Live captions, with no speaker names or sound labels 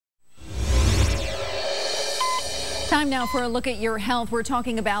Time now for a look at your health. We're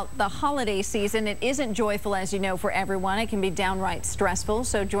talking about the holiday season. It isn't joyful, as you know, for everyone. It can be downright stressful.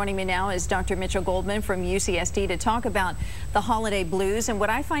 So joining me now is Dr. Mitchel Goldman from UCSD to talk about the holiday blues. And what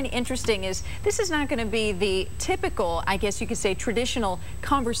I find interesting is this is not going to be the typical, I guess you could say, traditional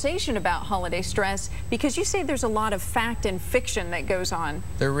conversation about holiday stress, because you say there's a lot of fact and fiction that goes on.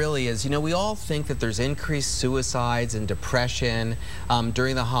 There really is. You know, we all think that there's increased suicides and depression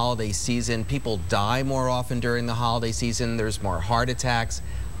during the holiday season. People die more often during the holiday season. There's more heart attacks.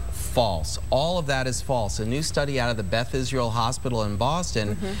 False. All of that is false. A new study out of the Beth Israel Hospital in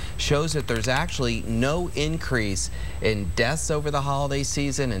Boston shows that there's actually no increase in deaths over the holiday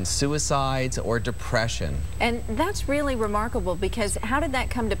season, in suicides or depression. And that's really remarkable, because how did that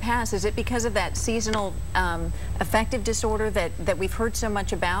come to pass? Is it because of that seasonal affective disorder that we've heard so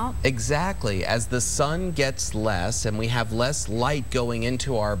much about? Exactly. As the sun gets less and we have less light going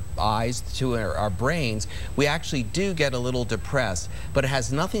into our eyes, to our brains, we actually do get a little depressed. But it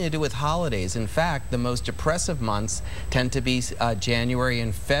has nothing to do with holidays. In fact, the most depressive months tend to be January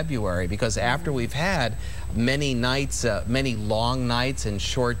and February, because after we've had many nights, many long nights and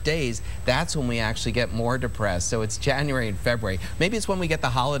short days, that's when we actually get more depressed. So it's January and February. Maybe it's when we get the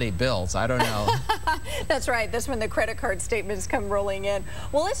holiday bills. I don't know. That's right. That's when the credit card statements come rolling in.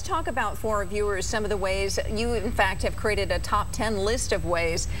 Well, let's talk about, for our viewers, some of the ways you, in fact, have created a top 10 list of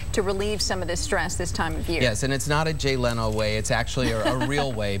ways to relieve some of this stress this time of year. Yes, and it's not a Jay Leno way. It's actually a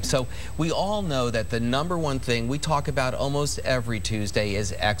real way. So we all know that the #1 thing we talk about almost every Tuesday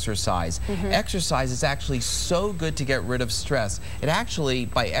is exercise. Exercise is actually so good to get rid of stress. It actually,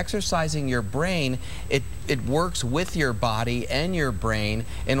 by exercising your brain, it works with your body and your brain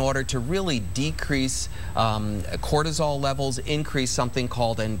in order to really decrease cortisol levels, increase something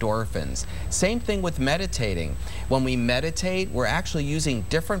called endorphins. Same thing with meditating. When we meditate, we're actually using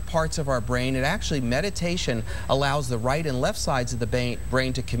different parts of our brain. And actually, meditation allows the right and left sides of the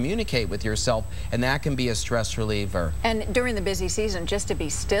brain to communicate with yourself, and that can be a stress reliever. And during the busy season, just to be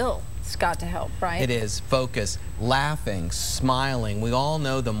still, it's got to help, right? It is. Focus, laughing, smiling. We all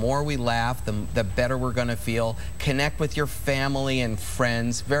know the more we laugh, the better we're going to feel. Connect with your family and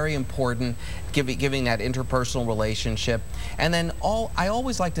friends. Very important, giving that interpersonal relationship. And then I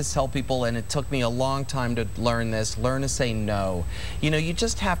always like to tell people, and it took me a long time to learn this, learn to say no. You know, you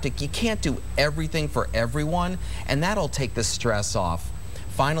just have to, you can't do everything for everyone, and that'll take the stress off.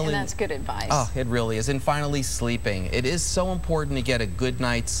 Finally, and that's good advice. Oh, it really is. And finally, sleeping. It is so important to get a good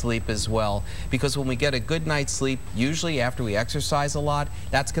night's sleep as well, because when we get a good night's sleep, usually after we exercise a lot,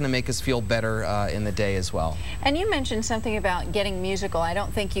 that's going to make us feel better in the day as well. And you mentioned something about getting musical. I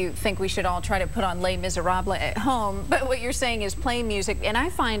don't think you think we should all try to put on Les Miserables at home, but what you're saying is play music. And I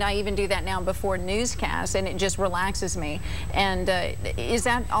find I even do that now before newscasts, and it just relaxes me. And is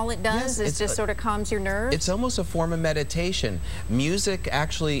that all it does? Yes, it just sort of calms your nerves? It's almost a form of meditation. Music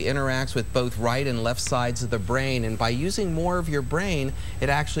actually interacts with both right and left sides of the brain, and by using more of your brain, it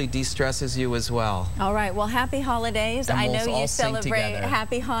actually de-stresses you as well. All right, well, happy holidays. And I we'll know you celebrate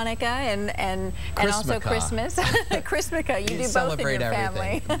Happy Hanukkah and also Christmas. Christmaka, you do both in your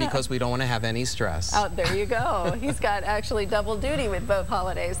family. Because we don't want to have any stress. Oh, there you go. He's got actually double duty with both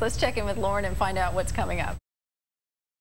holidays. Let's check in with Lauren and find out what's coming up.